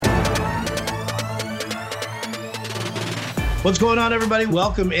What's going on, everybody?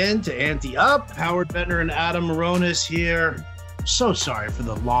 Welcome in to Ante Up. Howard Bender and Adam Moronis here. So sorry for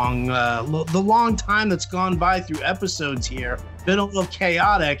the long time that's gone by through episodes here. Been a little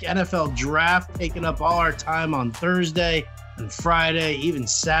chaotic. NFL draft taking up all our time on Thursday and Friday, even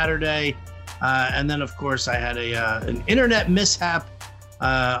Saturday. And then, of course, I had an internet mishap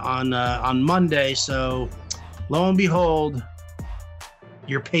on Monday. So, lo and behold,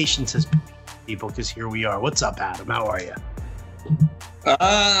 your patience has been people, because here we are. What's up, Adam? How are you?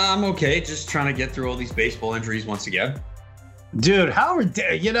 I'm okay. Just trying to get through all these baseball injuries once again. Dude, Howard,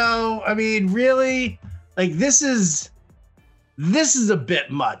 really, like this is a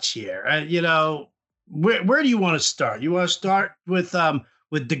bit much here. Where do you want to start? You want to start with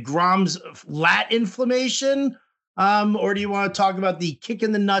DeGrom's lat inflammation, or do you want to talk about the kick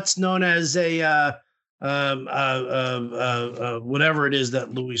in the nuts known as a whatever it is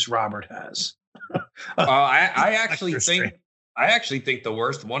that Luis Robert has? I actually think the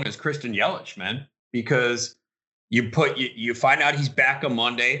worst one is Christian Yelich, man, because you find out he's back on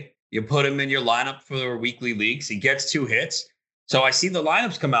Monday. You put him in your lineup for weekly leagues. He gets 2 hits. So I see the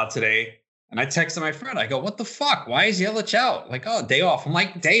lineups come out today, and I texted my friend. I go, "What the fuck? Why is Yelich out?" Like, "Oh, day off." I'm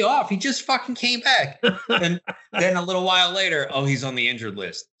like, "Day off? He just fucking came back." And then a little while later, "Oh, he's on the injured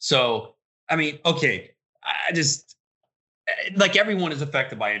list." So, I mean, okay, I just like everyone is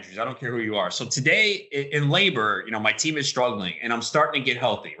affected by injuries. I don't care who you are. So today in labor, my team is struggling and I'm starting to get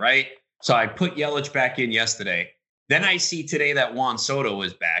healthy, right? So I put Yelich back in yesterday. Then I see today that Juan Soto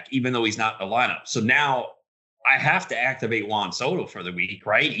is back, even though he's not in the lineup. So now I have to activate Juan Soto for the week,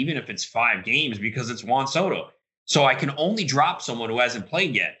 right? Even if it's 5 games, because it's Juan Soto. So I can only drop someone who hasn't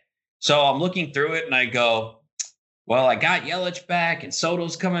played yet. So I'm looking through it and I go, well, I got Yelich back and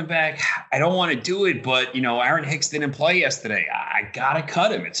Soto's coming back. I don't want to do it, but, Aaron Hicks didn't play yesterday. I got to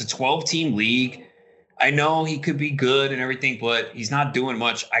cut him. It's a 12-team league. I know he could be good and everything, but he's not doing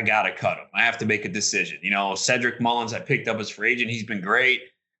much. I got to cut him. I have to make a decision. Cedric Mullins, I picked up as free agent. He's been great.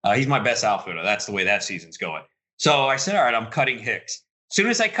 He's my best outfielder. That's the way that season's going. So I said, all right, I'm cutting Hicks. As soon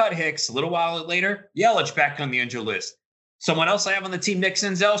as I cut Hicks, a little while later, Yelich back on the injured list. Someone else I have on the team, Nick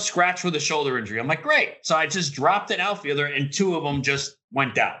Senzel, scratched with a shoulder injury. I'm like, great. So I just dropped an outfielder and 2 of them just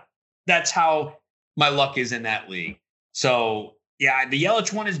went down. That's how my luck is in that league. So, yeah, the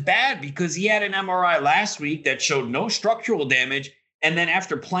Yelich one is bad because he had an MRI last week that showed no structural damage. And then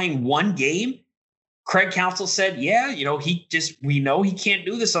after playing 1 game, Craig Counsell said, yeah, we know he can't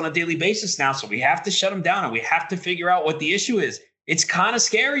do this on a daily basis now. So we have to shut him down and we have to figure out what the issue is. It's kind of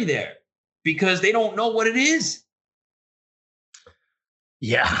scary there because they don't know what it is.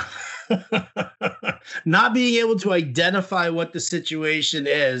 Yeah. Not being able to identify what the situation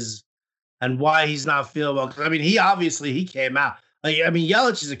is and why he's not feeling well. I mean, he came out.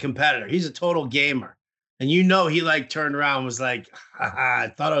 Yelich is a competitor. He's a total gamer. And he turned around and was like,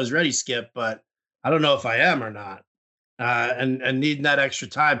 I thought I was ready, Skip, but I don't know if I am or not. And needing that extra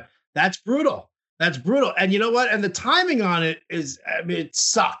time. That's brutal. That's brutal. And you know what? And the timing on it is, it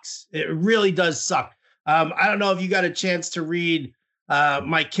sucks. It really does suck. I don't know if you got a chance to read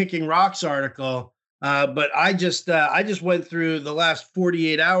my Kicking Rocks article, but I just went through the last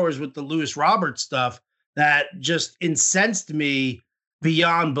 48 hours with the Luis Robert stuff that just incensed me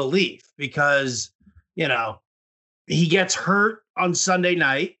beyond belief because, he gets hurt on Sunday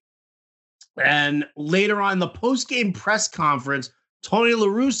night. And later on in the post-game press conference, Tony La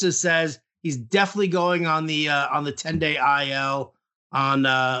Russa says he's definitely going on the 10-day IL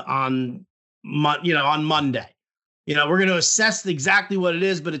on Monday. We're going to assess exactly what it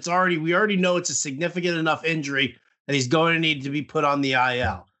is, but we already know it's a significant enough injury that he's going to need to be put on the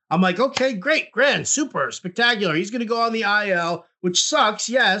IL. I'm like, okay, great, grand, super, spectacular. He's going to go on the IL, which sucks,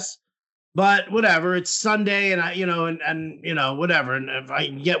 yes, but whatever. It's Sunday, and whatever. And if I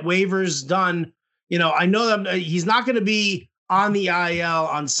can get waivers done, I know that he's not going to be on the IL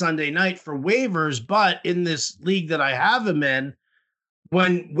on Sunday night for waivers, but in this league that I have him in,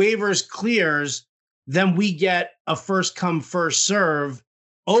 when waivers clears, then we get a first come, first serve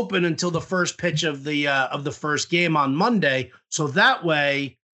open until the first pitch of the first game on Monday. So that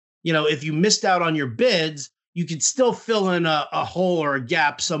way, if you missed out on your bids, you could still fill in a hole or a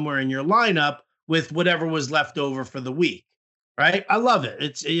gap somewhere in your lineup with whatever was left over for the week. Right. I love it.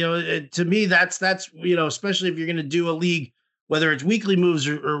 It's, to me, that's, especially if you're going to do a league, whether it's weekly moves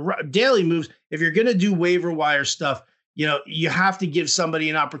or daily moves, if you're going to do waiver wire stuff, you have to give somebody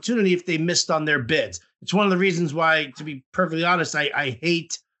an opportunity if they missed on their bids. It's one of the reasons why, to be perfectly honest, I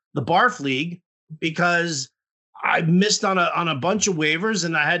hate the Barf League because I missed on a bunch of waivers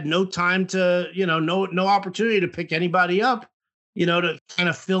and I had no time to, no opportunity to pick anybody up, to kind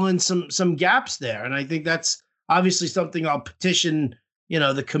of fill in some gaps there. And I think obviously something I'll petition,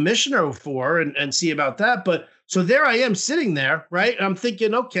 the commissioner for and see about that. But so there I am sitting there, right? And I'm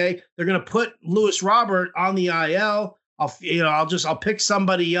thinking, okay, they're going to put Luis Robert on the IL. I'll pick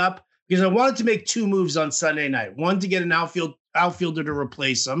somebody up because I wanted to make 2 moves on Sunday night. One, to get an outfielder to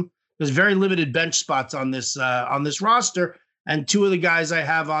replace him. There's very limited bench spots on this roster, and 2 of the guys I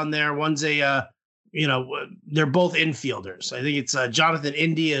have on there, one's they're both infielders. I think it's Jonathan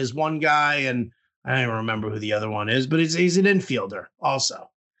India is one guy, and I don't remember who the other one is, but he's an infielder also.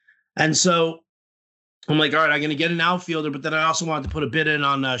 And so I'm like, all right, I'm going to get an outfielder, but then I also wanted to put a bid in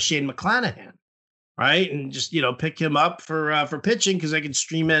on Shane McClanahan, right? And just, pick him up for pitching because I can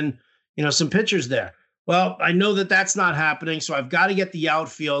stream in, some pitchers there. Well, I know that that's not happening, so I've got to get the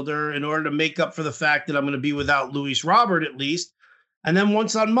outfielder in order to make up for the fact that I'm going to be without Luis Robert at least. And then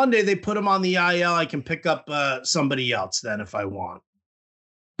once on Monday they put him on the IL, I can pick up somebody else then if I want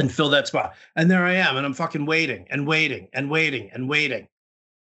and fill that spot. And there I am, and I'm fucking waiting and waiting and waiting and waiting.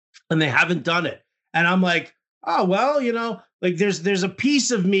 And they haven't done it. And I'm like, oh, well, like there's a piece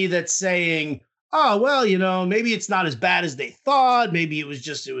of me that's saying, oh, well, maybe it's not as bad as they thought. Maybe it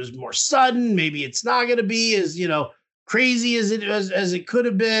was more sudden. Maybe it's not going to be as, crazy as it could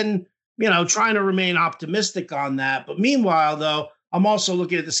have been, trying to remain optimistic on that. But meanwhile, though, I'm also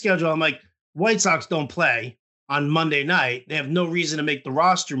looking at the schedule. I'm like, White Sox don't play on Monday night. They have no reason to make the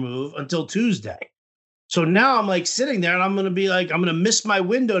roster move until Tuesday. So now I'm like sitting there and I'm going to miss my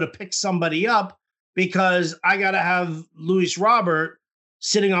window to pick somebody up because I got to have Luis Robert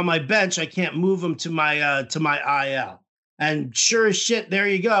sitting on my bench. I can't move him to my IL. And sure as shit, there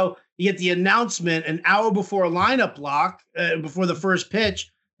you go. You get the announcement an hour before a lineup lock, before the first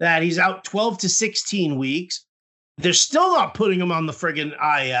pitch, that he's out 12 to 16 weeks. They're still not putting him on the friggin'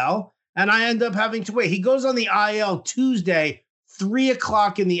 IL. And I end up having to wait. He goes on the IL Tuesday,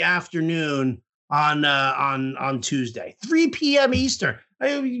 3:00 in the afternoon on Tuesday, 3 p.m. Eastern. Are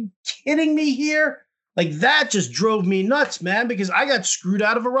you kidding me here? Like, that just drove me nuts, man, because I got screwed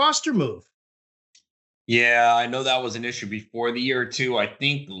out of a roster move. Yeah, I know that was an issue before the year, too. I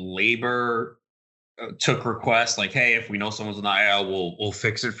think Labor took requests like, hey, if we know someone's on the IL, we'll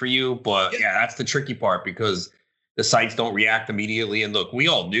fix it for you. But yeah, that's the tricky part because the sites don't react immediately. And look, we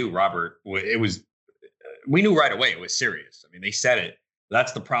all knew Robert, we knew right away it was serious. I mean, they said it.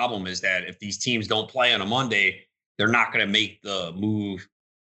 That's the problem, is that if these teams don't play on a Monday, they're not going to make the move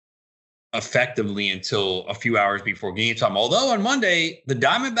effectively until a few hours before game time. Although on Monday, the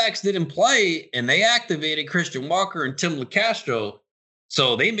Diamondbacks didn't play and they activated Christian Walker and Tim LeCastro.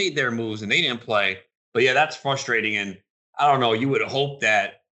 So they made their moves and they didn't play. But yeah, that's frustrating. And I don't know, you would hope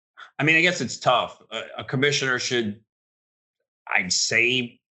that, I mean, I guess it's tough. A commissioner should, I'd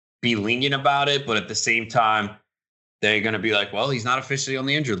say, be lenient about it. But at the same time, they're going to be like, well, he's not officially on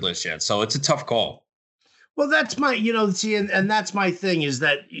the injured list yet. So it's a tough call. Well, that's my, and that's my thing is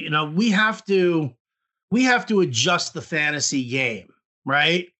that, we have to adjust the fantasy game,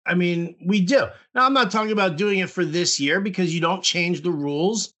 right? I mean, we do. Now, I'm not talking about doing it for this year because you don't change the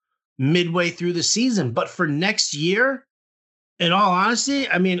rules midway through the season. But for next year, in all honesty,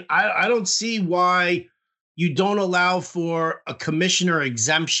 I mean, I don't see why you don't allow for a commissioner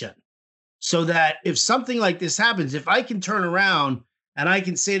exemption so that if something like this happens, if I can turn around and I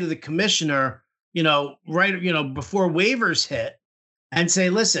can say to the commissioner, before waivers hit and say,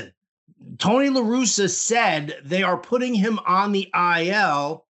 listen, Tony La Russa said they are putting him on the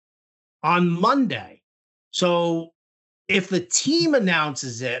IL on Monday. So if the team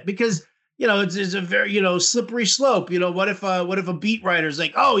announces it, because, it's a very, slippery slope, what if a beat writer's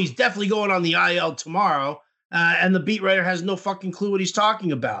like, oh, he's definitely going on the IL tomorrow. And the beat writer has no fucking clue what he's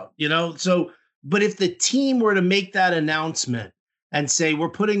talking about, So, but if the team were to make that announcement and say, we're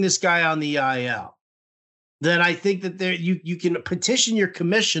putting this guy on the IL, then I think that you can petition your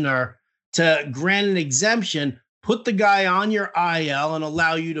commissioner to grant an exemption, put the guy on your IL and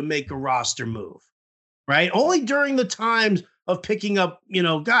allow you to make a roster move, right? Only during the times of picking up,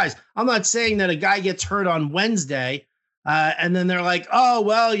 guys. I'm not saying that a guy gets hurt on Wednesday and then they're like, oh,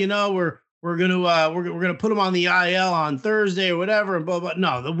 well, we're gonna put him on the IL on Thursday or whatever, and blah, blah.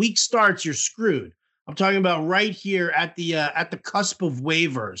 No, the week starts, you're screwed. I'm talking about right here at the cusp of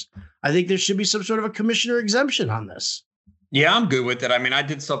waivers. I think there should be some sort of a commissioner exemption on this. Yeah, I'm good with it. I mean, I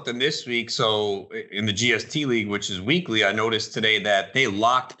did something this week. So in the GST League, which is weekly, I noticed today that they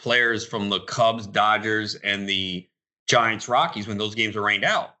locked players from the Cubs, Dodgers, and the Giants, Rockies when those games were rained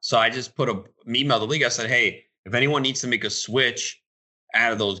out. So I just put an email to the league. I said, hey, if anyone needs to make a switch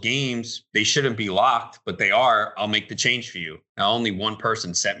out of those games, they shouldn't be locked, but they are. I'll make the change for you. Now, only one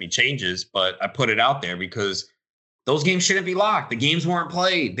person sent me changes, but I put it out there because those games shouldn't be locked. The games weren't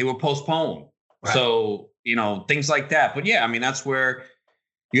played. They were postponed. Right. So things like that. But yeah, I mean, that's where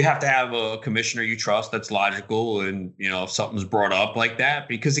you have to have a commissioner you trust that's logical. And, if something's brought up like that,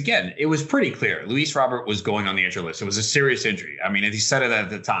 because again, it was pretty clear. Luis Robert was going on the injury list. It was a serious injury. I mean, and he said it at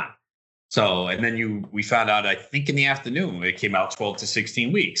the time. So, and then we found out, I think in the afternoon, it came out 12 to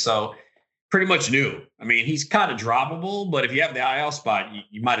 16 weeks. So pretty much new. I mean, he's kind of droppable, but if you have the IL spot,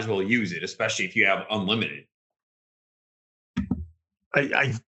 you might as well use it, especially if you have unlimited.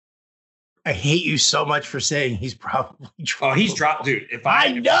 I hate you so much for saying he's probably droppable. Oh, he's dropped, dude. If I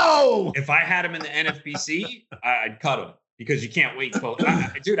had him in the NFBC, I'd cut him because you can't wait.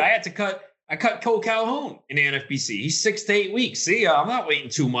 I cut Cole Calhoun in the NFBC. He's 6 to 8 weeks. See, I'm not waiting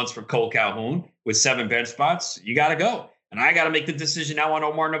 2 months for Cole Calhoun with 7 bench spots. You got to go. And I got to make the decision now on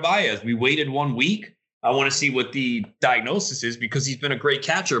Omar Narvaez. We waited 1 week. I want to see what the diagnosis is because he's been a great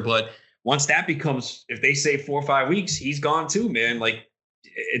catcher. But once that becomes, if they say 4 or 5 weeks, he's gone too, man. Like,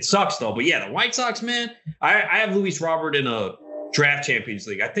 it sucks though. But yeah, the White Sox, man, I have Luis Robert in a draft Champions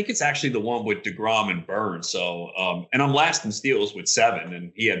League. I think it's actually the one with DeGrom and Burns. So, and I'm last in steals with 7,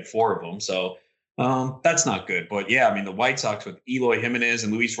 and he had 4 of them. So that's not good. But yeah, I mean, the White Sox with Eloy Jimenez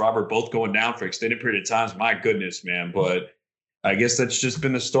and Luis Robert both going down for extended period of times. My goodness, man. But I guess that's just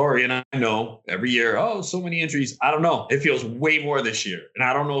been the story. And I know every year, so many injuries. I don't know. It feels way more this year. And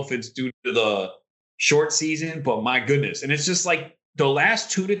I don't know if it's due to the short season, but my goodness. And it's just like the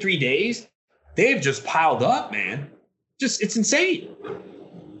last 2 to 3 days, they've just piled up, man. It's insane.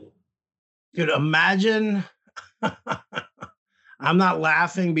 Dude, imagine. I'm not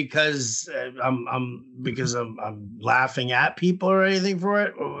laughing because I'm laughing at people or anything for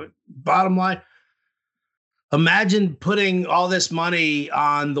it. Bottom line, imagine putting all this money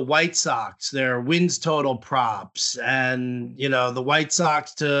on the White Sox, their wins total props, and the White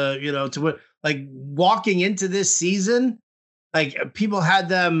Sox to win. Like walking into this season, like people had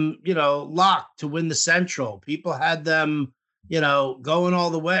them, locked to win the Central. People had them, going all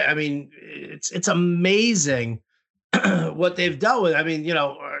the way. I mean, it's amazing what they've dealt with. I mean,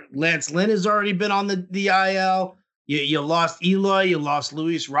 Lance Lynn has already been on the IL. You lost Eloy, you lost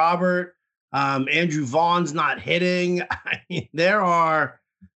Luis Robert. Andrew Vaughn's not hitting. I mean, there are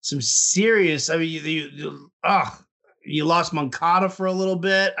some serious. I mean, you lost Moncada for a little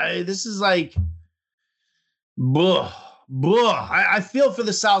bit. This is like, I feel for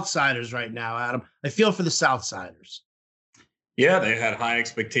the Southsiders right now, Adam. I feel for the Southsiders. Yeah, they had high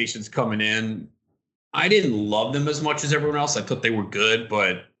expectations coming in. I didn't love them as much as everyone else. I thought they were good,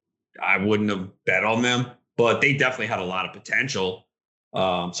 but I wouldn't have bet on them. But they definitely had a lot of potential.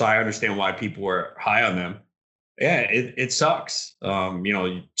 So I understand why people were high on them. Yeah, it sucks.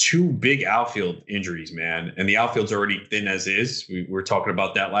 2 big outfield injuries, man. And the outfield's already thin as is. We were talking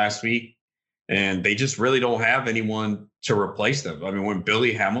about that last week. And they just really don't have anyone to replace them. I mean, when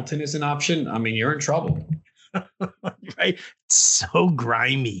Billy Hamilton is an option, I mean, you're in trouble. Right? It's so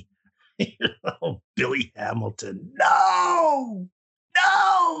grimy. Oh, Billy Hamilton. No.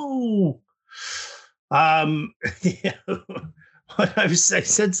 I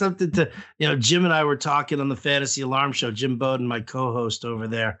said something to, Jim and I were talking on the Fantasy Alarm Show, Jim Bowden, my co-host over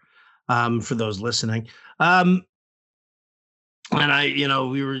there, for those listening. And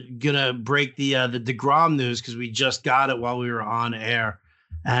we were going to break the DeGrom news because we just got it while we were on air.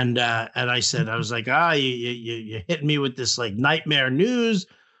 And I said, I was like, you hitting me with this like nightmare news.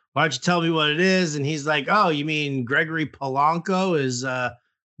 Why don't you tell me what it is? And he's like, oh, you mean Gregory Polanco is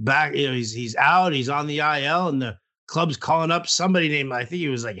back? He's out. He's on the IL, and the club's calling up somebody named, I think he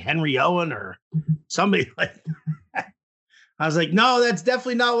was like Henry Owen or somebody like that. I was like, no, that's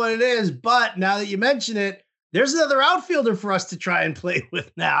definitely not what it is. But now that you mention it, there's another outfielder for us to try and play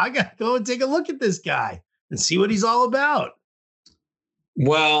with now. I got to go and take a look at this guy and see what he's all about.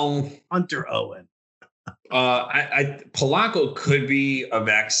 Well, Hunter Owen. Polanco could be a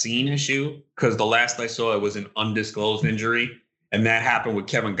vaccine issue because the last I saw it was an undisclosed injury, and that happened with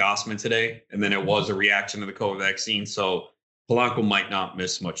Kevin Gossman today, and then it was a reaction to the COVID vaccine. So Polanco might not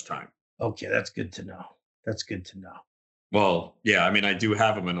miss much time. Okay, that's good to know. Well, yeah, I mean, I do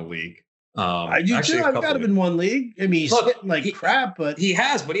have him in a league. I do too. I've got him in one league. I mean, he's hitting like crap, but he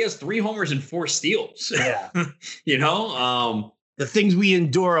has 3 homers and 4 steals. Yeah, the things we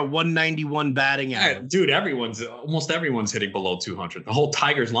endure a 191 batting average. Dude, almost everyone's hitting below 200. The whole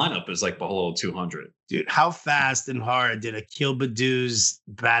Tigers lineup is like below 200. Dude, how fast and hard did Akil Baddoo's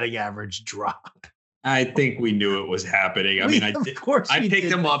batting average drop? I think we knew it was happening. I mean, I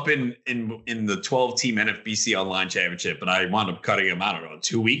picked him up in the 12-team NFBC Online Championship, and I wound up cutting him out, I don't know,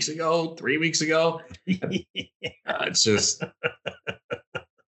 2 weeks ago, 3 weeks ago. It's just.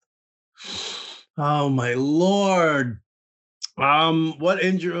 Oh, my Lord. What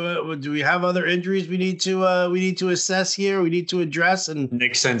injury do we have? Other injuries we need to assess here. We need to address and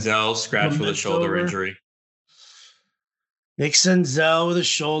Nick Senzel scratched with a shoulder injury. Nick Senzel with a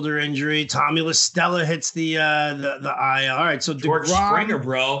shoulder injury. Tommy LaStella hits the IL. All right, so George Springer,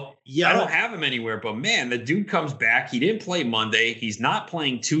 bro. Yeah, I don't have him anywhere, but man, the dude comes back. He didn't play Monday. He's not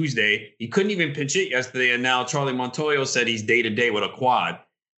playing Tuesday. He couldn't even pinch hit yesterday, and now Charlie Montoyo said he's day-to-day with a quad.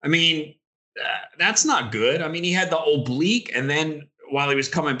 I mean, that's not good. I mean, he had the oblique, and then while he was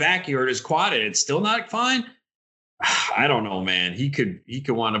coming back, he hurt his quad, and it's still not fine. I don't know, man. He could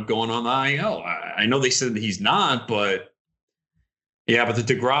wind up going on the IL. I know they said that he's not, but yeah, but the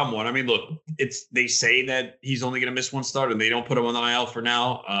DeGrom one, I mean, look, they say that he's only going to miss one start and they don't put him on the IL for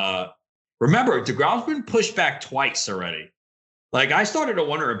now. Remember, DeGrom's been pushed back twice already. Like, I started to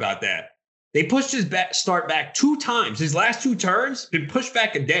wonder about that. They pushed his start back 2 times. His last 2 turns been pushed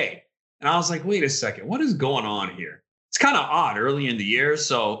back a day. And I was like, wait a second, what is going on here? It's kind of odd early in the year.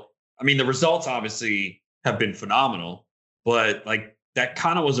 So, I mean, the results obviously have been phenomenal, but like that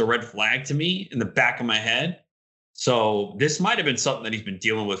kind of was a red flag to me in the back of my head. So this might have been something that he's been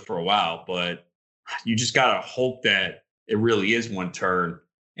dealing with for a while, but you just got to hope that it really is one turn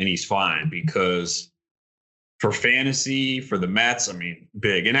and he's fine, because for fantasy, for the Mets, I mean,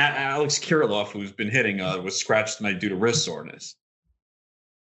 big. And Alex Kirilloff, who's been hitting, was scratched tonight due to wrist soreness.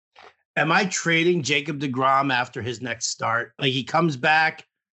 Am I trading Jacob deGrom after his next start? Like, he comes back,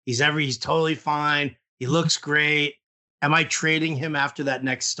 he's totally fine. He looks great. Am I trading him after that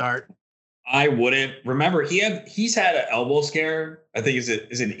next start? I wouldn't. Remember, he's had an elbow scare. I think is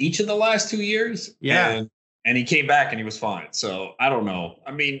in each of the last 2 years. Yeah, and he came back and he was fine. So I don't know.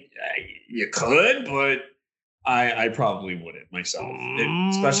 I mean, you could, but I probably wouldn't myself,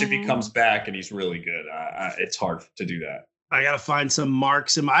 especially if he comes back and he's really good. It's hard to do that. I gotta find some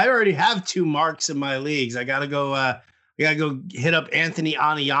marks I already have 2 marks in my leagues. I gotta go. Hit up Anthony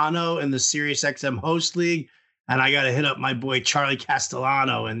Aniano in the SiriusXM host league, and I gotta hit up my boy Charlie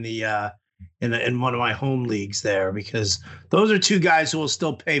Castellano in the. In one of my home leagues there, because those are 2 guys who will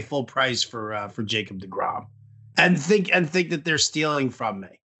still pay full price for Jacob deGrom, and think that they're stealing from me.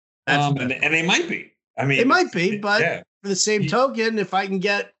 And they might be. I mean, they might be, but for the same token, if I can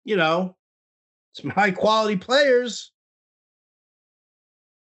get some high quality players,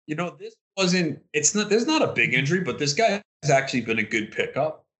 this wasn't. There's not a big injury, but this guy has actually been a good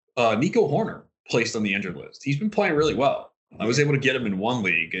pickup. Nico Horner placed on the injured list. He's been playing really well. I was able to get him in one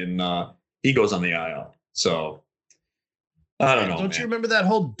league, and he goes on the IL. So I don't know. Don't you remember that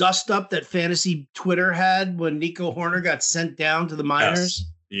whole dust up that fantasy Twitter had when Nico Horner got sent down to the minors?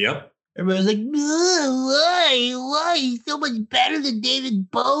 Yes. Yep. Everybody was like, why? He's so much better than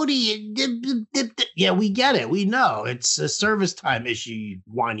David Bodie. Yeah, we get it. We know. It's a service time issue, you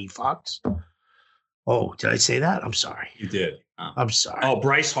whiny fucks. Oh, did I say that? I'm sorry. You did. I'm sorry. Oh,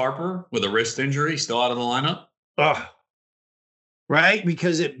 Bryce Harper with a wrist injury, still out of the lineup? Oh. Right?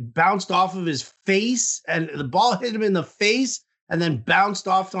 Because it bounced off of his face and the ball hit him in the face and then bounced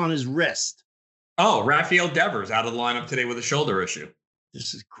off on his wrist. Oh, Rafael Devers out of the lineup today with a shoulder issue.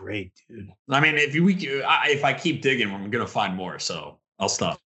 This is great, dude. I mean, if I keep digging, I'm going to find more. So I'll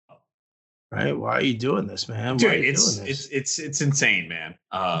stop. Right? Why are you doing this, man? Dude, it's insane, man.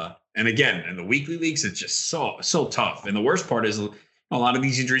 And again, in the weekly leagues, it's just so tough. And the worst part is a lot of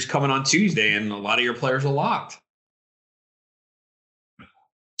these injuries coming on Tuesday, and a lot of your players are locked.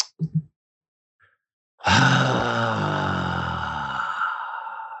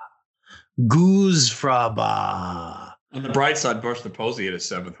 Goosefraba. On the bright side, Buster Posey hit his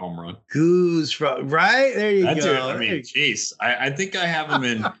 7th home run. Right there you go. I mean, jeez, I think I have him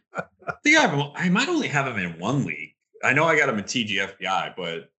in. I might only have him in one league. I know I got him in TGFBI,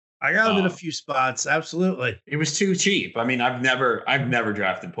 but I got him in a few spots. Absolutely, it was too cheap. I mean, I've never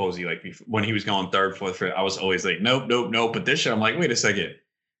drafted Posey like before, when he was going 3rd, 4th. I was always like, nope. But this year, I'm like, wait a second.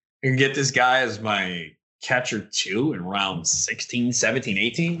 I can get this guy as my catcher 2 in round 16, 17,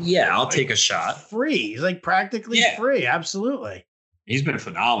 18. Yeah, I'll take a shot. Free. He's like practically free. Absolutely. He's been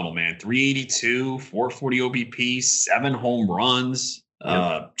phenomenal, man. 382, 440 OBP, 7 home runs.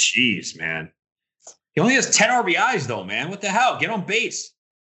 Jeez, man. He only has 10 RBIs though, man. What the hell? Get on base.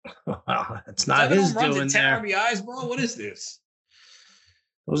 Well, that's not his doing there. 10 RBIs, bro. What is this?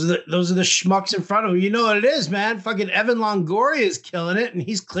 Those are the schmucks in front of him. You know what it is, man. Fucking Evan Longoria is killing it, and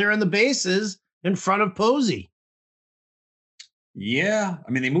he's clearing the bases in front of Posey. Yeah,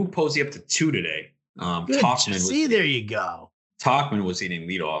 I mean they moved Posey up to 2 today. There you go. Tauchman was hitting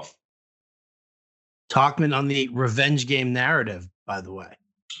leadoff. Tauchman on the revenge game narrative, by the way.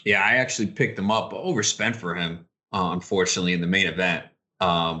 Yeah, I actually picked him up, overspent for him, unfortunately, in the main event.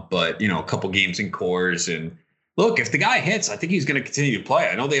 But a couple games in Coors, and Look, if the guy hits, I think he's going to continue to play.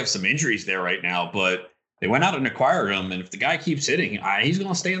 I know they have some injuries there right now, but they went out and acquired him. And if the guy keeps hitting, he's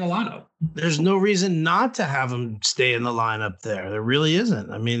going to stay in the lineup. There's no reason not to have him stay in the lineup there. There really isn't.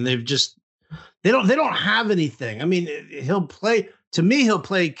 I mean, they don't have anything. I mean, he'll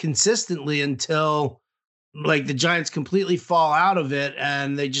play consistently until like the Giants completely fall out of it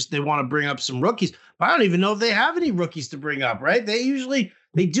and they want to bring up some rookies. But I don't even know if they have any rookies to bring up, right? They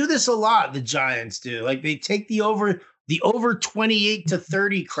do this a lot, the Giants do. Like they take the over 28 to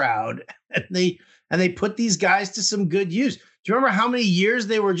 30 crowd and they put these guys to some good use. Do you remember how many years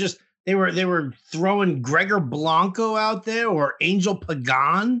they were throwing Gregor Blanco out there or Angel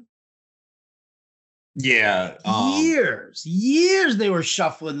Pagan? Yeah. Years they were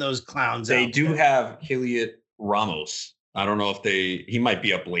shuffling those clowns out. They do there. Have Heliot Ramos. I don't know if he might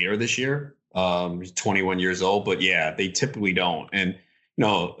be up later this year. He's 21 years old, but yeah, they typically don't. And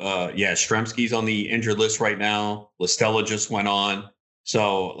Stremski's on the injured list right now. LaStella just went on.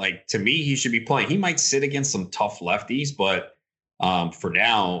 So, like, to me, he should be playing. He might sit against some tough lefties, but for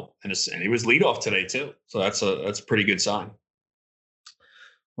now, and he was leadoff today too. So that's a pretty good sign.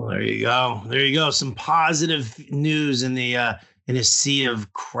 Well, there you go. There you go. Some positive news in a sea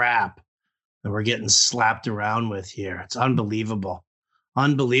of crap that we're getting slapped around with here. It's unbelievable.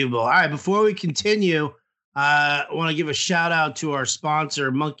 Unbelievable. All right, before we continue, I want to give a shout out to our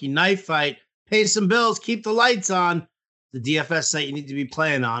sponsor, Monkey Knife Fight. Pay some bills, keep the lights on. The DFS site you need to be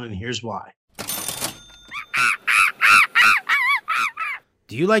playing on, and here's why.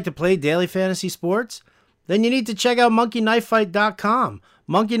 Do you like to play daily fantasy sports? Then you need to check out monkeyknifefight.com.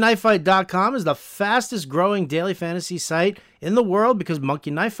 monkeyknifefight.com is the fastest growing daily fantasy site in the world because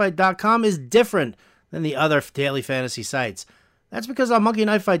monkeyknifefight.com is different than the other daily fantasy sites. That's because on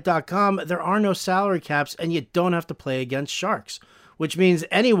monkeyknifefight.com, there are no salary caps and you don't have to play against sharks, which means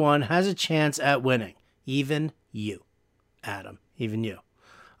anyone has a chance at winning. Even you, Adam, even you.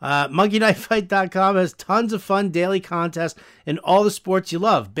 monkeyknifefight.com has tons of fun daily contests in all the sports you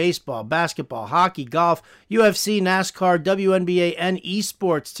love. Baseball, basketball, hockey, golf, UFC, NASCAR, WNBA, and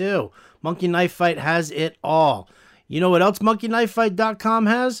esports too. Monkey Knife Fight has it all. You know what else monkeyknifefight.com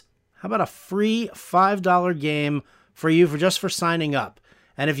has? How about a free $5 game for you for signing up?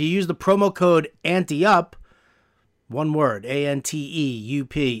 And if you use the promo code ANTEUP, one word,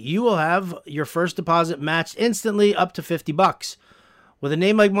 ANTEUP, you will have your first deposit matched instantly up to $50. With a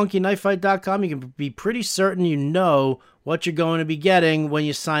name like monkeyknifefight.com, you can be pretty certain you know what you're going to be getting when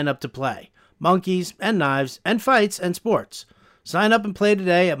you sign up to play. Monkeys and knives and fights and sports. Sign up and play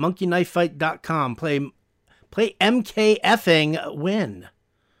today at monkeyknifefight.com. Play MKFing win.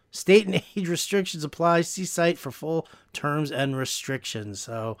 State and age restrictions apply. See site for full terms and restrictions.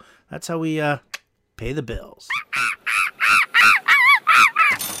 So that's how we pay the bills.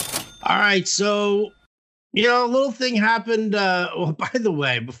 All right, so a little thing happened. Well, by the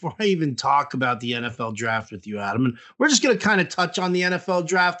way, before I even talk about the NFL draft with you, Adam, and we're just going to kind of touch on the NFL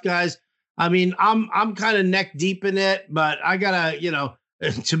draft, guys. I mean, I'm kind of neck deep in it, but I gotta,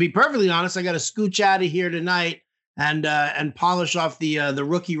 to be perfectly honest, I gotta scooch out of here tonight and polish off the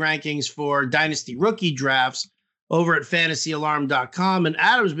rookie rankings for Dynasty rookie drafts over at fantasyalarm.com. And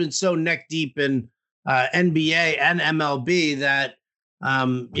Adam's been so neck deep in NBA and MLB that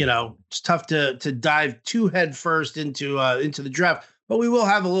it's tough to dive too head first into the draft, but we will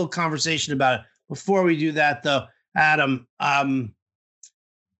have a little conversation about it. Before we do that, though, Adam,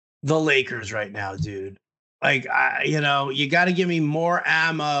 the Lakers right now, dude, like, you got to give me more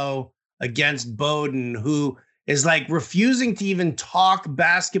ammo against Bowden, who is like refusing to even talk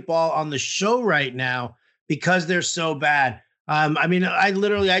basketball on the show right now because they're so bad.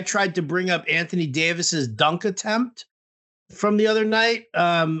 I tried to bring up Anthony Davis's dunk attempt from the other night,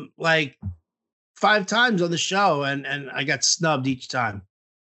 like 5 times on the show, and I got snubbed each time.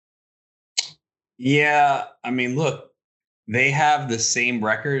 Yeah, I mean, look, they have the same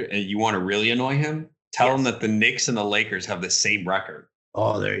record, and you want to really annoy him? Tell him that the Knicks and the Lakers have the same record.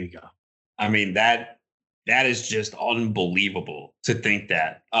 Oh, there you go. I mean, that is just unbelievable to think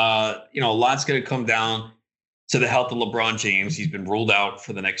that. A lot's going to come down to the health of LeBron James. He's been ruled out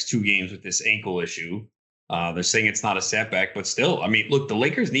for the next 2 games with this ankle issue. They're saying it's not a setback, but still, I mean, look, the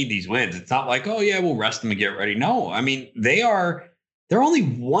Lakers need these wins. It's not like, oh yeah, we'll rest them and get ready. No, I mean, they're only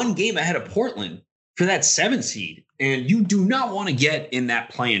 1 game ahead of Portland for that 7 seed. And you do not want to get in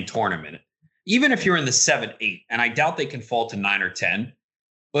that play-in tournament, even if you're in the 7-8, and I doubt they can fall to 9 or 10.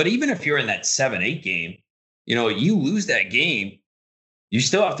 But even if you're in that 7-8 game, you lose that game, you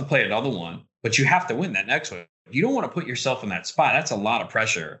still have to play another one, but you have to win that next one. You don't want to put yourself in that spot. That's a lot of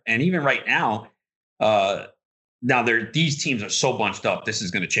pressure. And even right now, Now these teams are so bunched up. This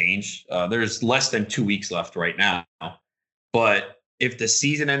is going to change. There's less than 2 weeks left right now. But if the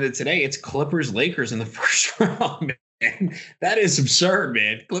season ended today, it's Clippers Lakers in the first round, man. That is absurd,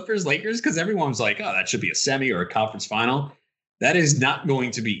 man. Clippers Lakers, because everyone's like, oh, that should be a semi or a conference final. That is not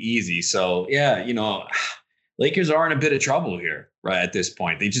going to be easy. So yeah, Lakers are in a bit of trouble here, right, at this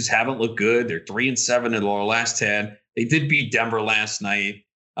point. They just haven't looked good. They're 3-7 in their last 10. They did beat Denver last night.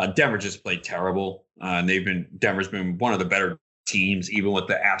 Denver just played terrible. Denver's been one of the better teams, even with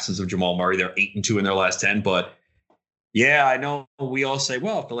the absence of Jamal Murray. They're 8-2 in their last 10. But yeah, I know we all say,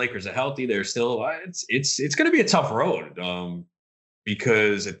 well, if the Lakers are healthy, they're still it's going to be a tough road.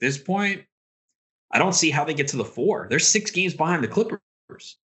 Because at this point, I don't see how they get to the 4. They're 6 games behind the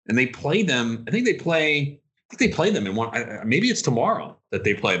Clippers, and they play them. I think they play them in one. Maybe it's tomorrow that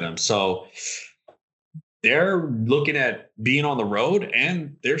they play them. So they're looking at being on the road,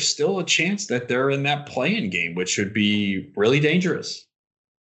 and there's still a chance that they're in that play-in game, which would be really dangerous.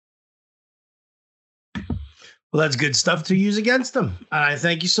 Well, that's good stuff to use against them. I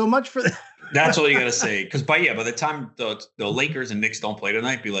thank you so much for that. That's all you got to say. Because by the time the Lakers and Knicks don't play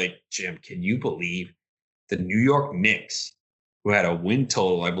tonight, be like, Jim, can you believe the New York Knicks, who had a win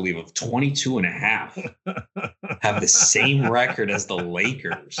total, I believe, of 22.5, have the same record as the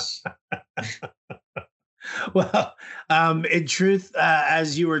Lakers? Well, in truth,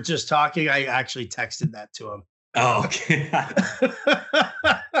 as you were just talking, I actually texted that to him. Oh, okay.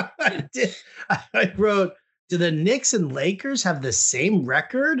 I did. I wrote, do the Knicks and Lakers have the same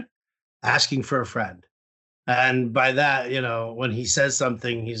record? Asking for a friend. And by that, when he says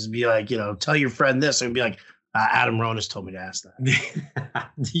something, he's be like, tell your friend this, and be like, Adam Ronis told me to ask that.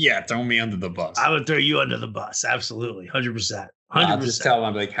 Yeah, throw me under the bus. I would throw you under the bus. Absolutely. 100%. I'll just tell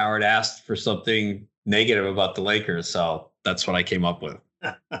him, like, Howard asked for something negative about the Lakers, so that's what I came up with.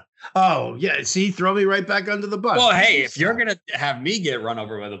 Oh, yeah. See, throw me right back under the bus. Well, hey, if you're going to have me get run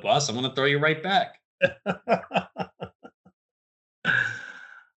over by the bus, I'm going to throw you right back.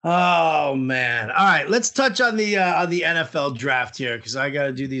 Oh man. All right, let's touch on the NFL draft here, because I got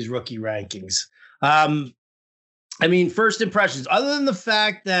to do these rookie rankings. First impressions, other than the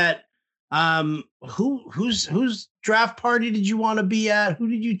fact that whose draft party did you want to be at? Who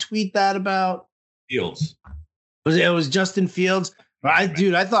did you tweet that about? Fields. It was Justin Fields?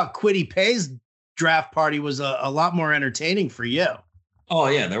 I thought Kwity Paye's draft party was a lot more entertaining for you. Oh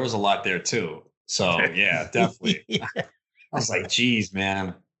yeah, there was a lot there too. So yeah, definitely. Yeah. I was like, geez,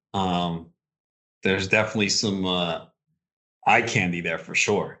 man. There's definitely some eye candy there for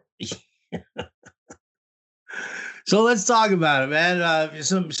sure. So let's talk about it, man.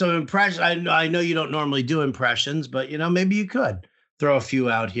 Some impressions. I know you don't normally do impressions, but maybe you could throw a few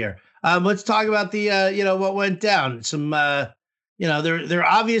out here. Let's talk about the what went down. Some there are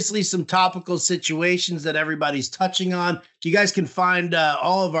obviously some topical situations that everybody's touching on. You guys can find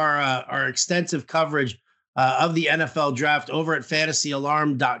all of our extensive coverage of the NFL draft over at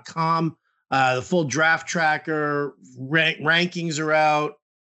fantasyalarm.com. The full draft tracker rankings are out.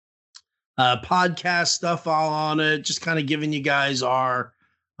 Podcast stuff all on it. Just kind of giving you guys our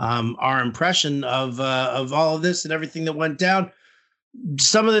impression of all of this and everything that went down.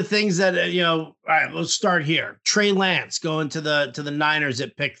 Some of the things that all right, let's start here. Trey Lance going to the Niners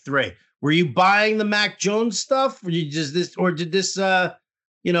at pick 3. Were you buying the Mac Jones stuff? Was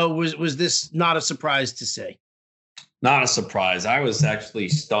this not a surprise to see? Not a surprise. I was actually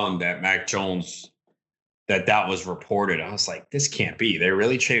stunned that Mac Jones, that was reported. I was like, this can't be. They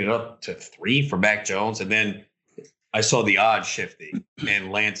really traded up to 3 for Mac Jones. And then I saw the odds shifting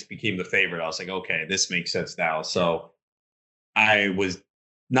and Lance became the favorite. I was like, okay, this makes sense now. So I was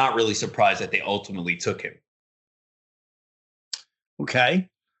not really surprised that they ultimately took him. Okay.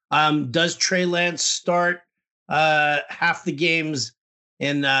 Does Trey Lance start half the games?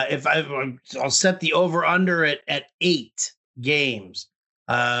 And I'll set the over under at 8 games,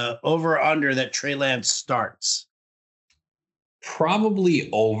 over under that Trey Lance starts. Probably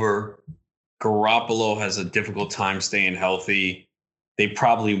over. Garoppolo has a difficult time staying healthy. They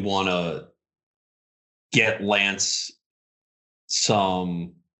probably want to get Lance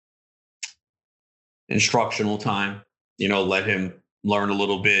some instructional time, let him learn a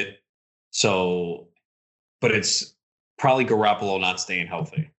little bit. So, but it's probably Garoppolo not staying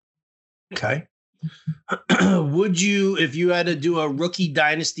healthy. Okay. Would you, if you had to do a rookie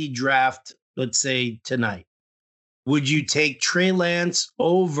dynasty draft, let's say tonight, would you take Trey Lance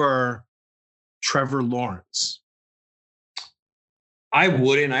over Trevor Lawrence? I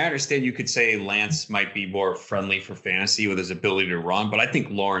wouldn't. I understand you could say Lance might be more friendly for fantasy with his ability to run, but I think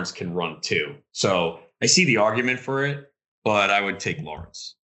Lawrence can run too. So I see the argument for it, but I would take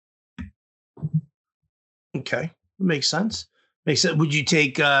Lawrence. Okay, makes sense. Makes sense. Would you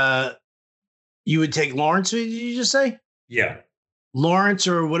take? You would take Lawrence? Did you just say Yeah. Lawrence,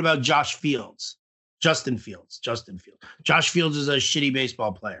 or what about Josh Fields? Justin Fields. Justin Fields. Josh Fields is a shitty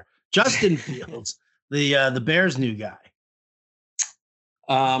baseball player. Justin Fields, the Bears' new guy.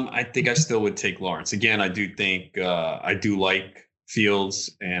 I think I still would take Lawrence. Again, I do think I do like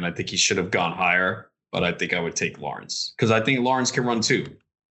Fields, and I think he should have gone higher. But I think I would take Lawrence because I think Lawrence can run too.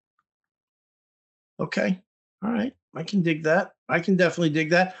 Okay. All right. I can dig that. I can definitely dig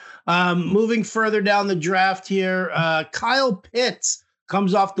that. Moving further down the draft here, Kyle Pitts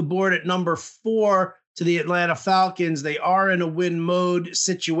comes off the board at number 4 to the Atlanta Falcons. They are in a win mode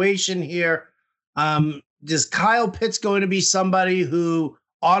situation here. Is Kyle Pitts going to be somebody who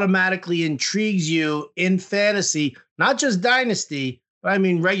automatically intrigues you in fantasy, not just dynasty, but I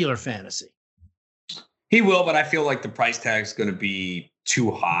mean regular fantasy? He will, but I feel like the price tag is going to be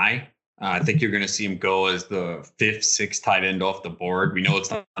too high. I think you're going to see him go as the 5th, 6th tight end off the board. We know it's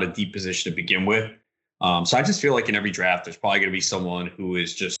not a deep position to begin with. So I just feel like in every draft, there's probably going to be someone who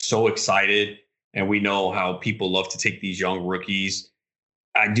is just so excited. And we know how people love to take these young rookies.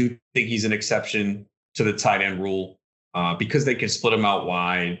 I do think he's an exception to the tight end rule because they can split him out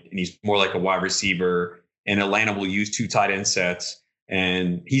wide and he's more like a wide receiver. And Atlanta will use 2 tight end sets.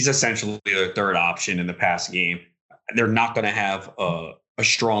 And he's essentially their third option in the pass game. They're not going to have a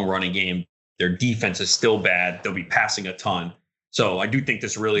strong running game. Their defense is still bad. They'll be passing a ton. So I do think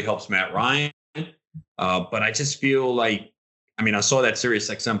this really helps Matt Ryan. But I just feel like, I mean, I saw that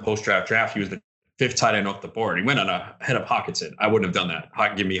SiriusXM post-draft draft. He was the 5th tight end off the board. He went on ahead of Hockenson. I wouldn't have done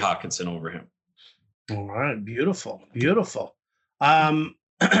that. Give me Hockenson over him. All right. Beautiful. Beautiful. Did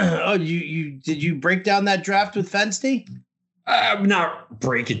you break down that draft with Fensty? Not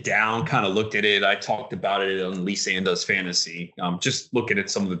break it down, kind of looked at it. I talked about it on Lee Sanda's Fantasy. Just looking at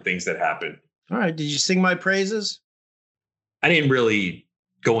some of the things that happened. All right. Did you sing my praises? I didn't really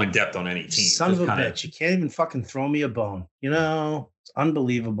go in depth on any team. Son of a bitch. You can't even fucking throw me a bone. You know, it's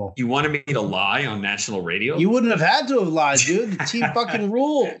unbelievable. You wanted me to lie on national radio? You wouldn't have had to have lied, dude. The team fucking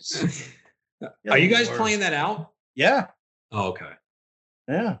rules. Are you guys playing that out? Yeah. Oh, okay.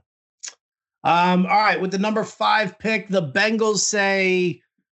 Yeah. All right. With the number 5 pick, the Bengals say,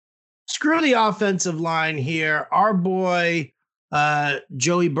 screw the offensive line here. Our boy,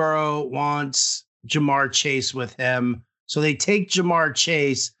 Joey Burrow wants Jamar Chase with him. So they take Jamar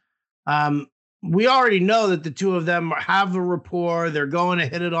Chase. We already know that the two of them have a rapport. They're going to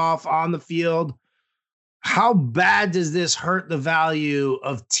hit it off on the field. How bad does this hurt the value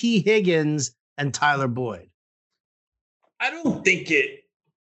of T. Higgins and Tyler Boyd? I don't think it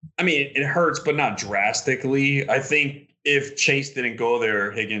hurts, but not drastically. I think if Chase didn't go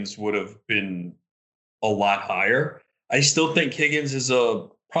there, Higgins would have been a lot higher. I still think Higgins is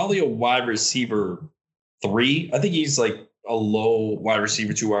probably a wide receiver 3. I think he's like a low wide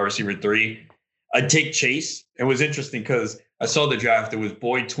receiver 2, wide receiver 3. I'd take Chase. It was interesting because I saw the draft. It was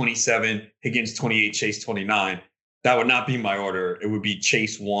Boyd 27, Higgins 28, Chase 29. That would not be my order. It would be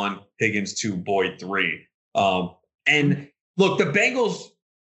Chase 1, Higgins 2, Boyd 3. And look, the Bengals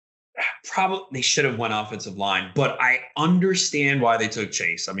probably they should have went offensive line, but I understand why they took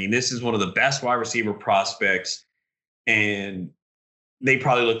Chase. I mean, this is one of the best wide receiver prospects, and they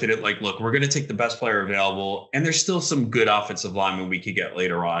probably looked at it like, look, we're going to take the best player available, and there's still some good offensive linemen we could get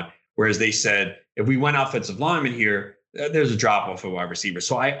later on. Whereas they said, if we went offensive lineman here, there's a drop off of wide receiver.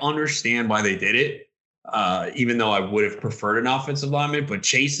 So I understand why they did it, even though I would have preferred an offensive lineman. But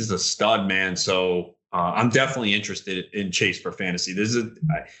Chase is a stud, man. So I'm definitely interested in Chase for fantasy. This is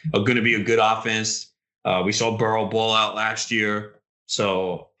going to be a good offense. We saw Burrow ball out last year.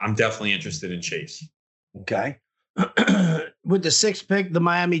 So I'm definitely interested in Chase. Okay. With the 6th pick, the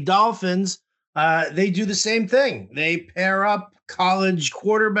Miami Dolphins, they do the same thing. They pair up college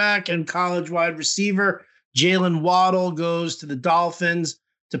quarterback and college wide receiver. Jalen Waddle goes to the Dolphins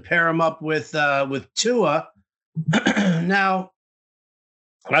to pair him up with Tua. Now,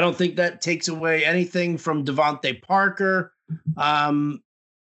 I don't think that takes away anything from Devontae Parker.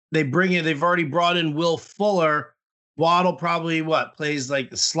 They've already brought in Will Fuller. Waddle probably plays like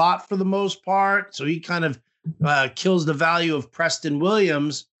the slot for the most part. So he kind of kills the value of Preston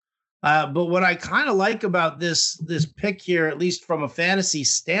Williams. But what I kind of like about this pick here, at least from a fantasy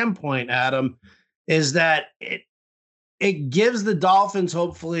standpoint, Adam, is that it gives the Dolphins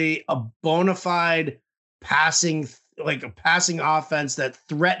hopefully a bona fide passing offense that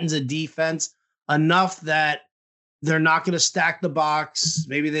threatens a defense enough that they're not going to stack the box.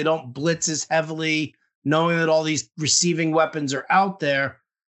 Maybe they don't blitz as heavily, knowing that all these receiving weapons are out there.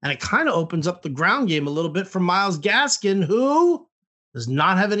 And it kind of opens up the ground game a little bit for Myles Gaskin, who does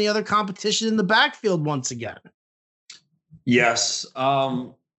not have any other competition in the backfield once again. Yes.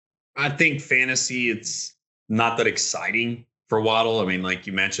 I think fantasy, it's not that exciting for Waddle. I mean, like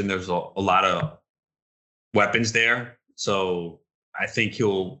you mentioned, there's a lot of weapons there. So I think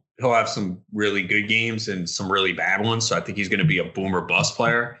he'll have some really good games and some really bad ones. So I think he's going to be a boom or bust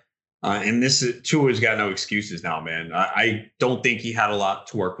player. And Tua's got no excuses now, man. I don't think he had a lot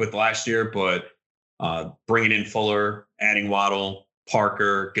to work with last year, but bringing in Fuller, adding Waddle,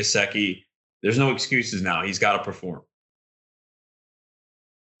 Parker, Gesicki, there's no excuses now. He's got to perform.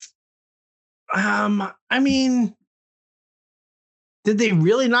 I mean, did they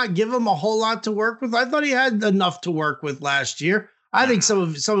really not give him a whole lot to work with? I thought he had enough to work with last year. I think some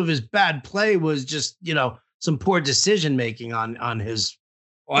of his bad play was just, some poor decision making on his.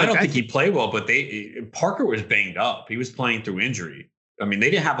 Well, I don't think he played well, but Parker was banged up. He was playing through injury. I mean, they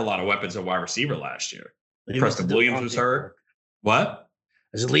didn't have a lot of weapons at wide receiver last year. Preston Williams was hurt. What?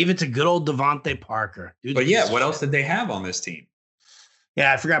 Just leave it to good old Devontae Parker. Dude, but yeah, what else did they have on this team?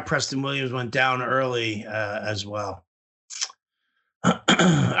 Yeah, I forgot Preston Williams went down early as well.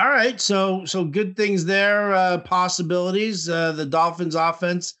 All right, so good things there. Possibilities. The Dolphins'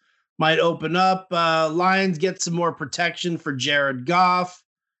 offense might open up. Lions get some more protection for Jared Goff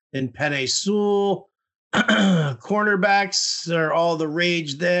and Penei Sewell. Cornerbacks are all the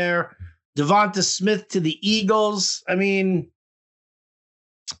rage there. Devonta Smith to the Eagles. I mean,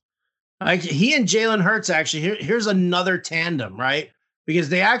 he and Jalen Hurts actually. Here's another tandem, right? Because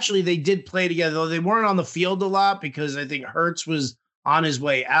they did play together, though they weren't on the field a lot because I think Hurts was on his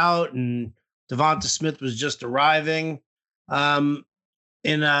way out and Devonta Smith was just arriving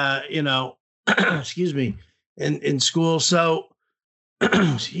excuse me, in school. So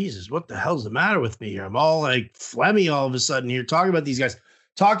Jesus, what the hell's the matter with me here? I'm all like phlegmy all of a sudden here talking about these guys.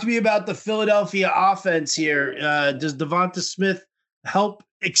 Talk to me about the Philadelphia offense here. Does Devonta Smith help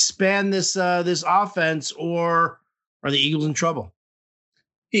expand this offense, or are the Eagles in trouble?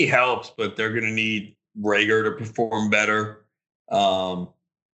 He helps, but they're going to need Rager to perform better. So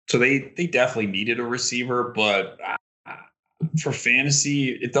they definitely needed a receiver, but for fantasy,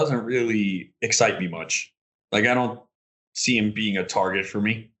 it doesn't really excite me much. Like, I don't see him being a target for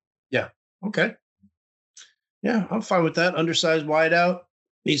me. Yeah. Okay. Yeah, I'm fine with that. Undersized wideout.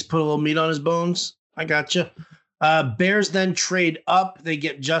 Needs to put a little meat on his bones. I got you. Bears then trade up. They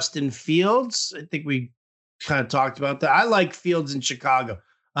get Justin Fields. I think we kind of talked about that. I like Fields in Chicago.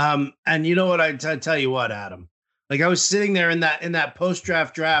 And you know what? I tell you what, Adam. Like, I was sitting there in that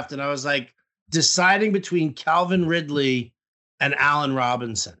post-draft draft, and I was like deciding between Calvin Ridley and Allen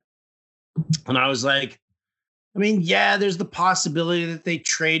Robinson. And I was like, I mean, yeah, there's the possibility that they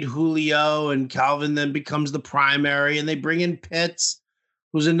trade Julio and Calvin then becomes the primary, and they bring in Pitts,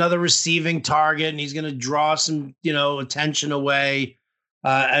 who's another receiving target, and he's going to draw some, attention away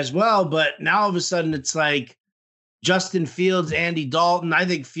as well. But now all of a sudden it's like Justin Fields, Andy Dalton. I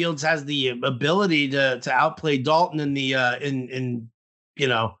think Fields has the ability to outplay Dalton in the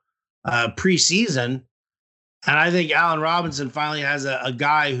preseason. And I think Allen Robinson finally has a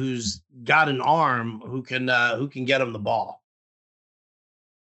guy who's got an arm who can get him the ball.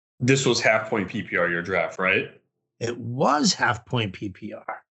 This was half point PPR your draft, right? It was half point PPR.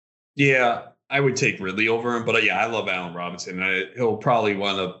 Yeah, I would take Ridley over him, but I love Allen Robinson. He'll probably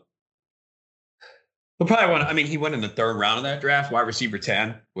want to. I mean, he went in the third round of that draft, wide receiver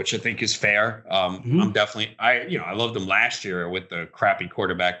 10, which I think is fair. I'm definitely, I loved him last year with the crappy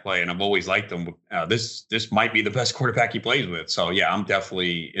quarterback play, and I've always liked him. This might be the best quarterback he plays with. So yeah, I'm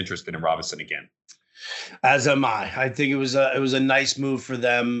definitely interested in Robinson again. As am I. I think it was a nice move for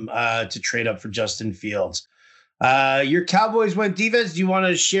them to trade up for Justin Fields. Your Cowboys went defense. Do you want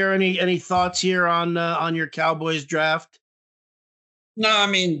to share any thoughts here on your Cowboys draft? No, I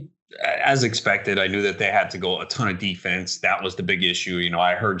mean, as expected, I knew that they had to go a ton of defense. That was the big issue.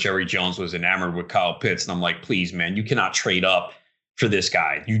 I heard Jerry Jones was enamored with Kyle Pitts, and I'm like, please, man, you cannot trade up for this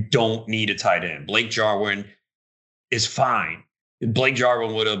guy. You don't need a tight end. Blake Jarwin is fine. Blake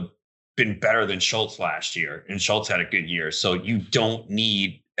Jarwin would have been better than Schultz last year, and Schultz had a good year. So you don't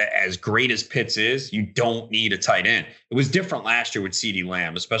need, as great as Pitts is, you don't need a tight end. It was different last year with CeeDee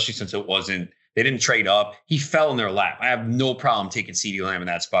Lamb, especially since they didn't trade up. He fell in their lap. I have no problem taking CeeDee Lamb in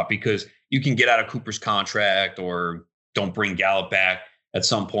that spot because you can get out of Cooper's contract or don't bring Gallup back at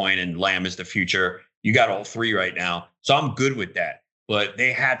some point, and Lamb is the future. You got all three right now. So I'm good with that. But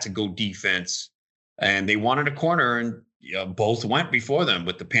they had to go defense, and they wanted a corner, and both went before them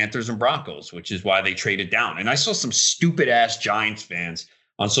with the Panthers and Broncos, which is why they traded down. And I saw some stupid-ass Giants fans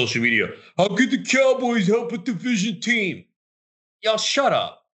on social media. How could the Cowboys help a division team? Y'all shut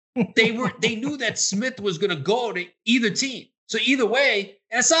up. They knew that Smith was going to go to either team. So either way,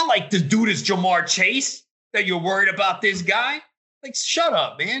 and it's not like this dude is Jamar Chase that you're worried about this guy. Like, shut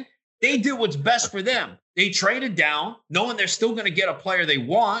up, man. They did what's best for them. They traded down, knowing they're still going to get a player they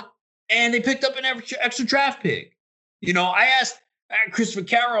want, and they picked up an extra draft pick. You know, I asked Christopher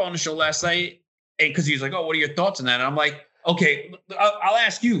Carroll on the show last night, because he's like, oh, what are your thoughts on that? And I'm like, okay, I'll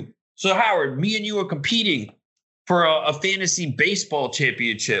ask you. So, Howard, me and you are competing for a fantasy baseball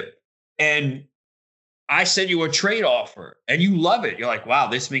championship, and I sent you a trade offer, and you love it. You're like, wow,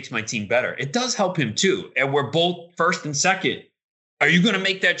 this makes my team better. It does help him, too. And we're both first and second. Are you going to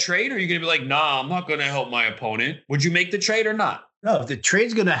make that trade, or are you going to be like, nah, I'm not going to help my opponent? Would you make the trade or not? No, if the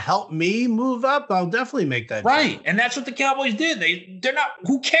trade's going to help me move up, I'll definitely make that right. trade. And that's what the Cowboys did. They're not,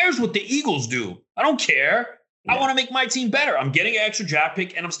 who cares what the Eagles do? I don't care. Yeah. I want to make my team better. I'm getting an extra draft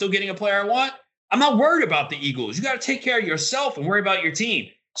pick, and I'm still getting a player I want. I'm not worried about the Eagles. You got to take care of yourself and worry about your team.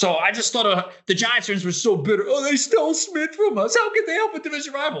 So I just thought the Giants fans were so bitter. Oh, they stole Smith from us. How could they help a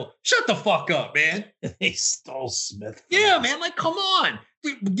division rival? Shut the fuck up, man. They stole Smith. Yeah, man. Like, come on.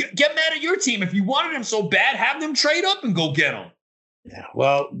 Get mad at your team. If you wanted him so bad, have them trade up and go get him. Yeah,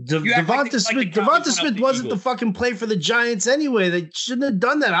 well, Devonta Smith wasn't the fucking play for the Giants anyway. They shouldn't have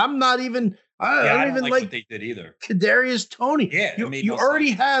done that. I'm not even. I don't even like what they did either. Kadarius Toney. Yeah, you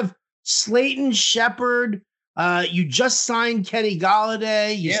already have Slayton Shepherd. You just signed Kenny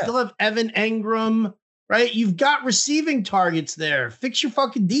Golladay. You still have Evan Engram, right? You've got receiving targets there. Fix your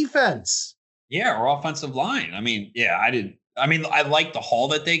fucking defense. Yeah, or offensive line. I mean, I like the haul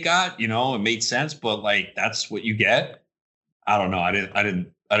that they got. You know, it made sense, but like that's what you get. I don't know. I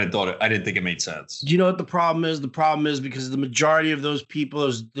didn't think it made sense. Do you know what the problem is? The problem is because the majority of those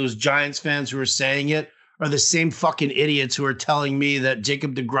people, those Giants fans who are saying it, are the same fucking idiots who are telling me that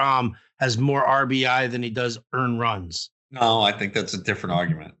Jacob deGrom has more RBI than he does earned runs. No, I think that's a different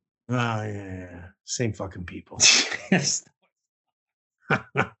argument. Oh, yeah. Same fucking people. All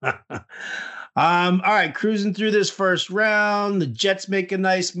right, cruising through this first round. The Jets make a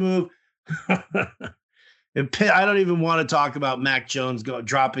nice move. I don't even want to talk about Mac Jones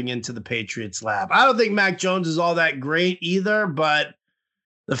dropping into the Patriots' lap. I don't think Mac Jones is all that great either, but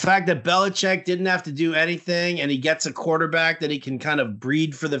the fact that Belichick didn't have to do anything and he gets a quarterback that he can kind of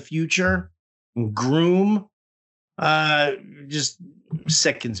breed for the future and groom just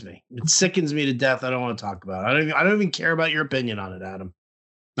sickens me. It sickens me to death. I don't want to talk about it. I don't even care about your opinion on it, Adam.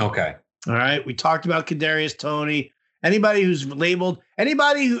 Okay. All right. We talked about Kadarius Toney. Anybody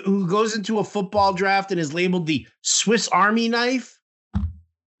who goes into a football draft and is labeled the Swiss Army knife,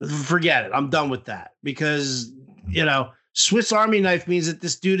 forget it. I'm done with that because, Swiss Army knife means that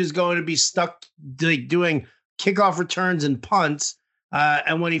this dude is going to be stuck doing kickoff returns and punts.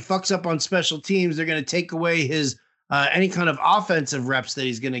 And when he fucks up on special teams, they're going to take away his any kind of offensive reps that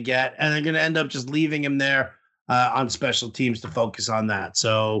he's going to get. And they're going to end up just leaving him there on special teams to focus on that.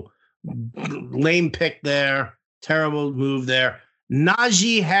 So lame pick there. Terrible move there.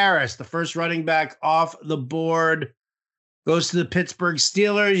 Najee Harris, the first running back off the board, goes to the Pittsburgh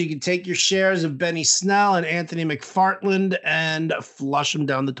Steelers. You can take your shares of Benny Snell and Anthony McFarland and flush them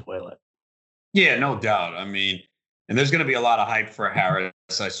down the toilet. Yeah, no doubt. I mean, and there's going to be a lot of hype for Harris.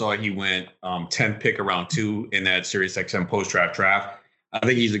 I saw he went 10th pick around 2 in that SiriusXM post-draft draft. I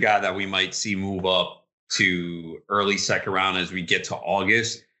think he's a guy that we might see move up to early second round as we get to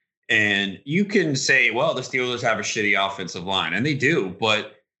August. And you can say, well, the Steelers have a shitty offensive line, and they do,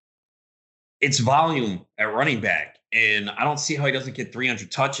 but it's volume at running back. And I don't see how he doesn't get 300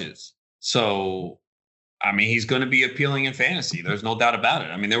 touches. So, I mean, he's going to be appealing in fantasy. There's no doubt about it.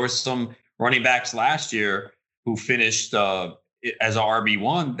 I mean, there were some running backs last year who finished as an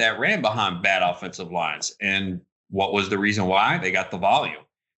RB1 that ran behind bad offensive lines. And what was the reason why? They got the volume.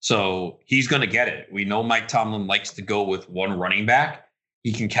 So he's going to get it. We know Mike Tomlin likes to go with one running back.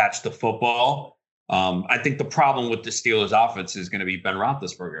 He can catch the football. I think the problem with the Steelers offense is going to be Ben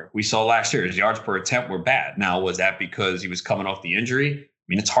Roethlisberger. We saw last year his yards per attempt were bad. Now, was that because he was coming off the injury? I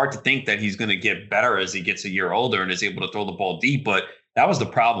mean, it's hard to think that he's going to get better as he gets a year older and is able to throw the ball deep, but that was the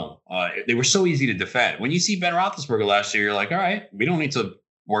problem. They were so easy to defend. When you see Ben Roethlisberger last year, you're like, all right, we don't need to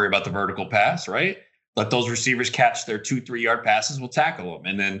worry about the vertical pass, right? Let those receivers catch their 2-3 yard passes. We'll tackle them.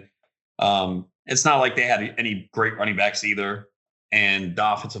 And then it's not like they had any great running backs either. And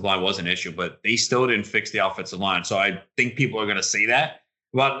the offensive line was an issue, but they still didn't fix the offensive line. So I think people are going to say that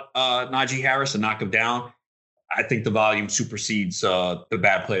about Najee Harris and knock him down. I think the volume supersedes the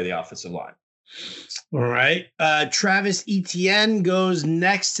bad play of the offensive line. All right. Travis Etienne goes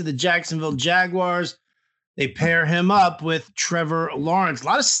next to the Jacksonville Jaguars. They pair him up with Trevor Lawrence. A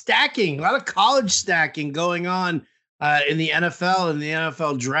lot of stacking, a lot of college stacking going on in the NFL and the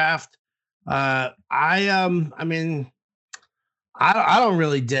NFL draft. I mean, I don't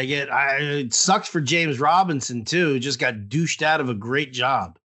really dig it. It sucks for James Robinson too. Just got douched out of a great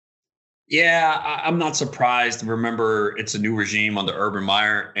job. Yeah, I'm not surprised. Remember, it's a new regime under Urban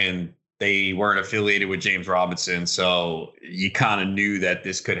Meyer, and they weren't affiliated with James Robinson, so you kind of knew that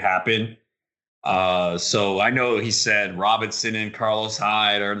this could happen. So I know he said Robinson and Carlos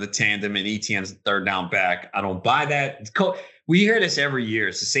Hyde are the tandem, and Etienne's the third down back. I don't buy that. We hear this every year.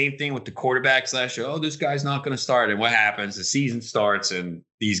 It's the same thing with the quarterbacks last year. Oh, this guy's not going to start. And what happens? The season starts and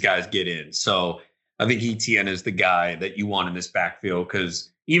these guys get in. So I think Etienne is the guy that you want in this backfield,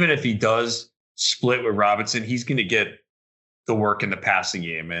 because even if he does split with Robinson, he's going to get the work in the passing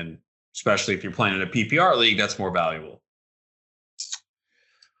game. And especially if you're playing in a PPR league, that's more valuable.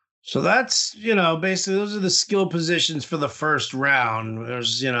 So that's, basically those are the skill positions for the first round.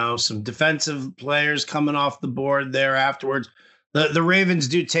 There's, some defensive players coming off the board there afterwards. The Ravens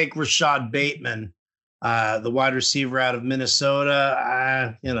do take Rashad Bateman, the wide receiver out of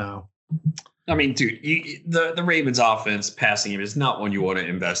Minnesota. I mean, dude, the Ravens offense passing game is not one you want to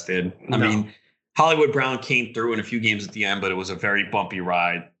invest in. I mean, Hollywood Brown came through in a few games at the end, but it was a very bumpy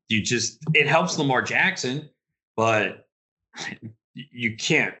ride. It helps Lamar Jackson, but you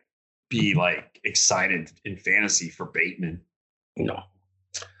can't be like excited in fantasy for Bateman. No,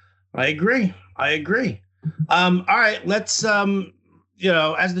 I agree. All right, let's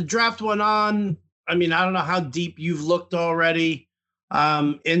as the draft went on, I mean, I don't know how deep you've looked already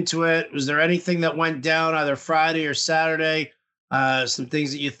into it. Was there anything that went down either Friday or Saturday? Some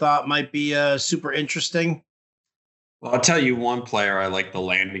things that you thought might be super interesting? Well, I'll tell you one player I like the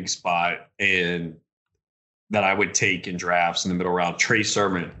landing spot and that I would take in drafts in the middle round, Trey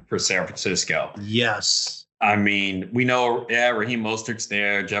Sermon for San Francisco. Yes. I mean, we know, Raheem Mostert's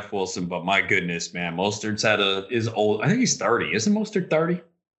there, Jeff Wilson, but my goodness, man, Mostert's is old. I think he's 30. Isn't Mostert 30?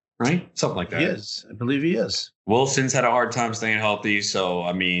 Right? Something like that. He is. I believe he is. Wilson's had a hard time staying healthy. So,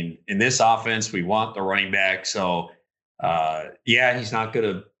 I mean, in this offense, we want the running back. So, he's not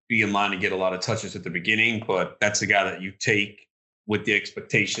going to be in line to get a lot of touches at the beginning, but that's the guy that you take with the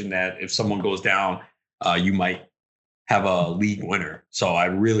expectation that if someone goes down, you might have a league winner. So I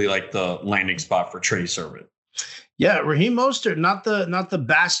really like the landing spot for Trey Sermon. Yeah, Raheem Mostert, not the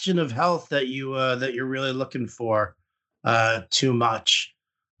bastion of health that you're really looking for too much.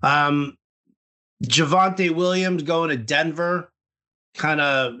 Javonte Williams going to Denver, kind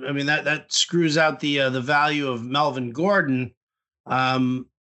of. I mean that screws out the value of Melvin Gordon.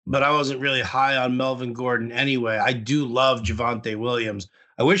 But I wasn't really high on Melvin Gordon anyway. I do love Javonte Williams.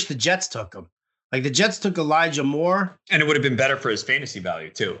 I wish the Jets took him. Like the Jets took Elijah Moore. And it would have been better for his fantasy value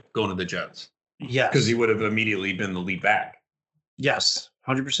too, going to the Jets. Yes. Because he would have immediately been the lead back. Yes,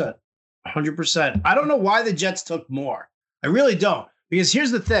 100%. 100%. I don't know why the Jets took Moore. I really don't. Because here's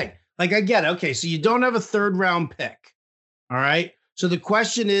the thing. Like, I get it. Okay, so you don't have a third round pick. All right. So the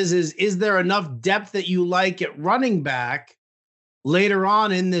question is there enough depth that you like at running back later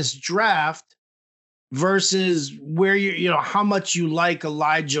on in this draft versus where how much you like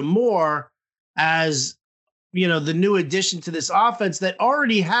Elijah Moore as, the new addition to this offense that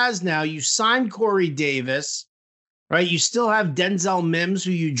already has now. You signed Corey Davis, right? You still have Denzel Mims,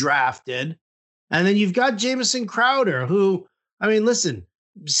 who you drafted. And then you've got Jamison Crowder, who, I mean, listen,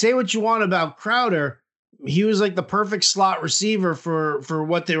 say what you want about Crowder. He was like the perfect slot receiver for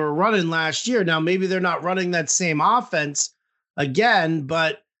what they were running last year. Now, maybe they're not running that same offense again,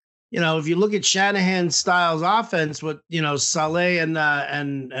 but if you look at Shanahan Styles offense, what Saleh and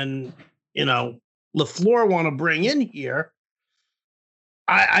LaFleur want to bring in here,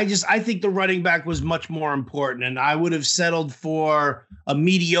 I think the running back was much more important, and I would have settled for a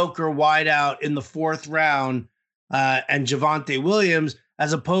mediocre wideout in the fourth round and Javonte Williams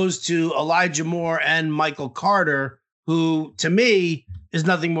as opposed to Elijah Moore and Michael Carter, who to me is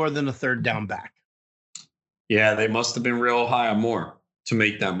nothing more than a third down back. Yeah, they must have been real high on Moore to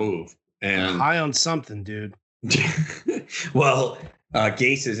make that move. And high on something, dude. Well,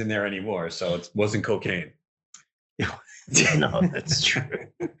 Gase isn't there anymore, so it wasn't cocaine. No, that's true.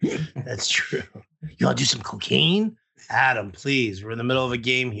 That's true. You want to do some cocaine? Adam, please. We're in the middle of a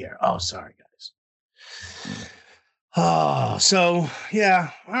game here. Oh, sorry, guys. Oh, so,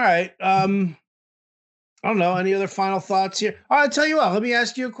 yeah. All right. I don't know. Any other final thoughts here? I'll tell you what. Let me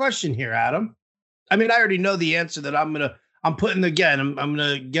ask you a question here, Adam. I mean, I already know the answer that I'm putting again. I'm going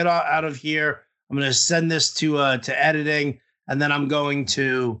to get out of here. I'm going to send this to editing, and then I'm going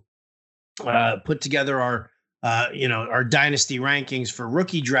to put together our dynasty rankings for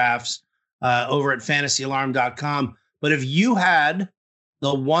rookie drafts over at fantasyalarm.com. But if you had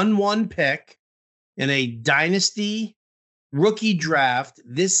the 1-1 pick in a dynasty rookie draft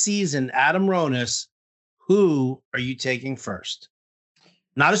this season, Adam Ronis, who are you taking first?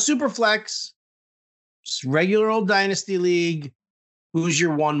 Not a super flex, just regular old dynasty league. Who's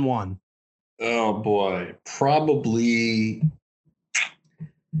your 1-1? Oh boy, probably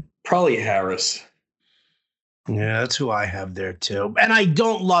Harris. Yeah, that's who I have there too. And I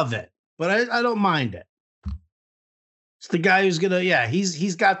don't love it, but I don't mind it. It's the guy who's gonna,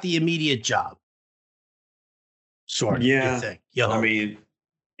 he's got the immediate job. Sort of. Yeah. You think? I mean,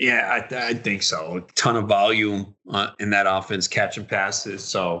 yeah, I think so. A ton of volume in that offense, catching passes.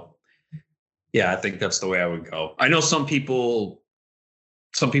 So, yeah, I think that's the way I would go. I know some people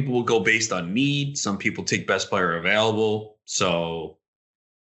will go based on need. Some people take best player available. So,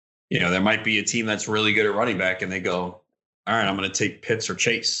 there might be a team that's really good at running back, and they go, all right, I'm going to take Pitts or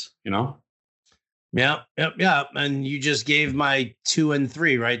Chase, Yeah. And you just gave my 2 and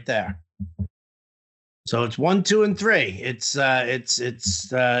 3 right there. So it's 1, 2, and 3. It's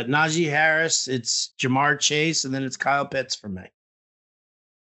Najee Harris, it's Jamar Chase, and then it's Kyle Pitts for me.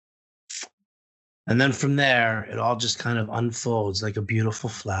 And then from there, it all just kind of unfolds like a beautiful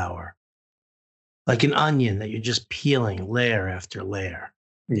flower, like an onion that you're just peeling layer after layer.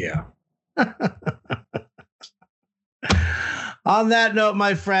 Yeah. On that note,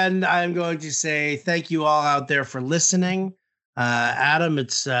 my friend, I'm going to say thank you all out there for listening. Adam,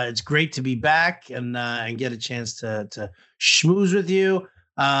 it's great to be back and get a chance to schmooze with you.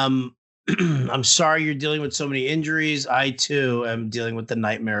 I'm sorry you're dealing with so many injuries. I too am dealing with the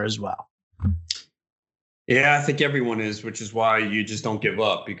nightmare as well. Yeah, I think everyone is, which is why you just don't give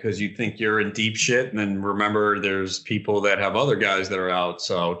up, because you think you're in deep shit. And then remember, there's people that have other guys that are out.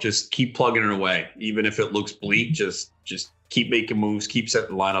 So just keep plugging it away. Even if it looks bleak, just keep making moves, keep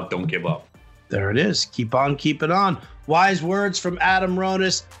setting the lineup. Don't give up. There it is. Keep on keeping on. Wise words from Adam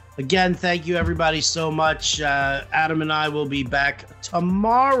Ronis. Again, thank you everybody so much. Adam and I will be back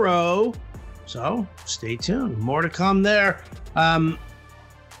tomorrow. So stay tuned. More to come there.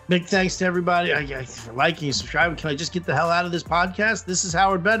 Big thanks to everybody for liking and subscribing. Can I just get the hell out of this podcast? This is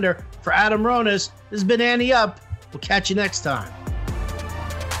Howard Bender for Adam Ronis. This has been Annie Up. We'll catch you next time.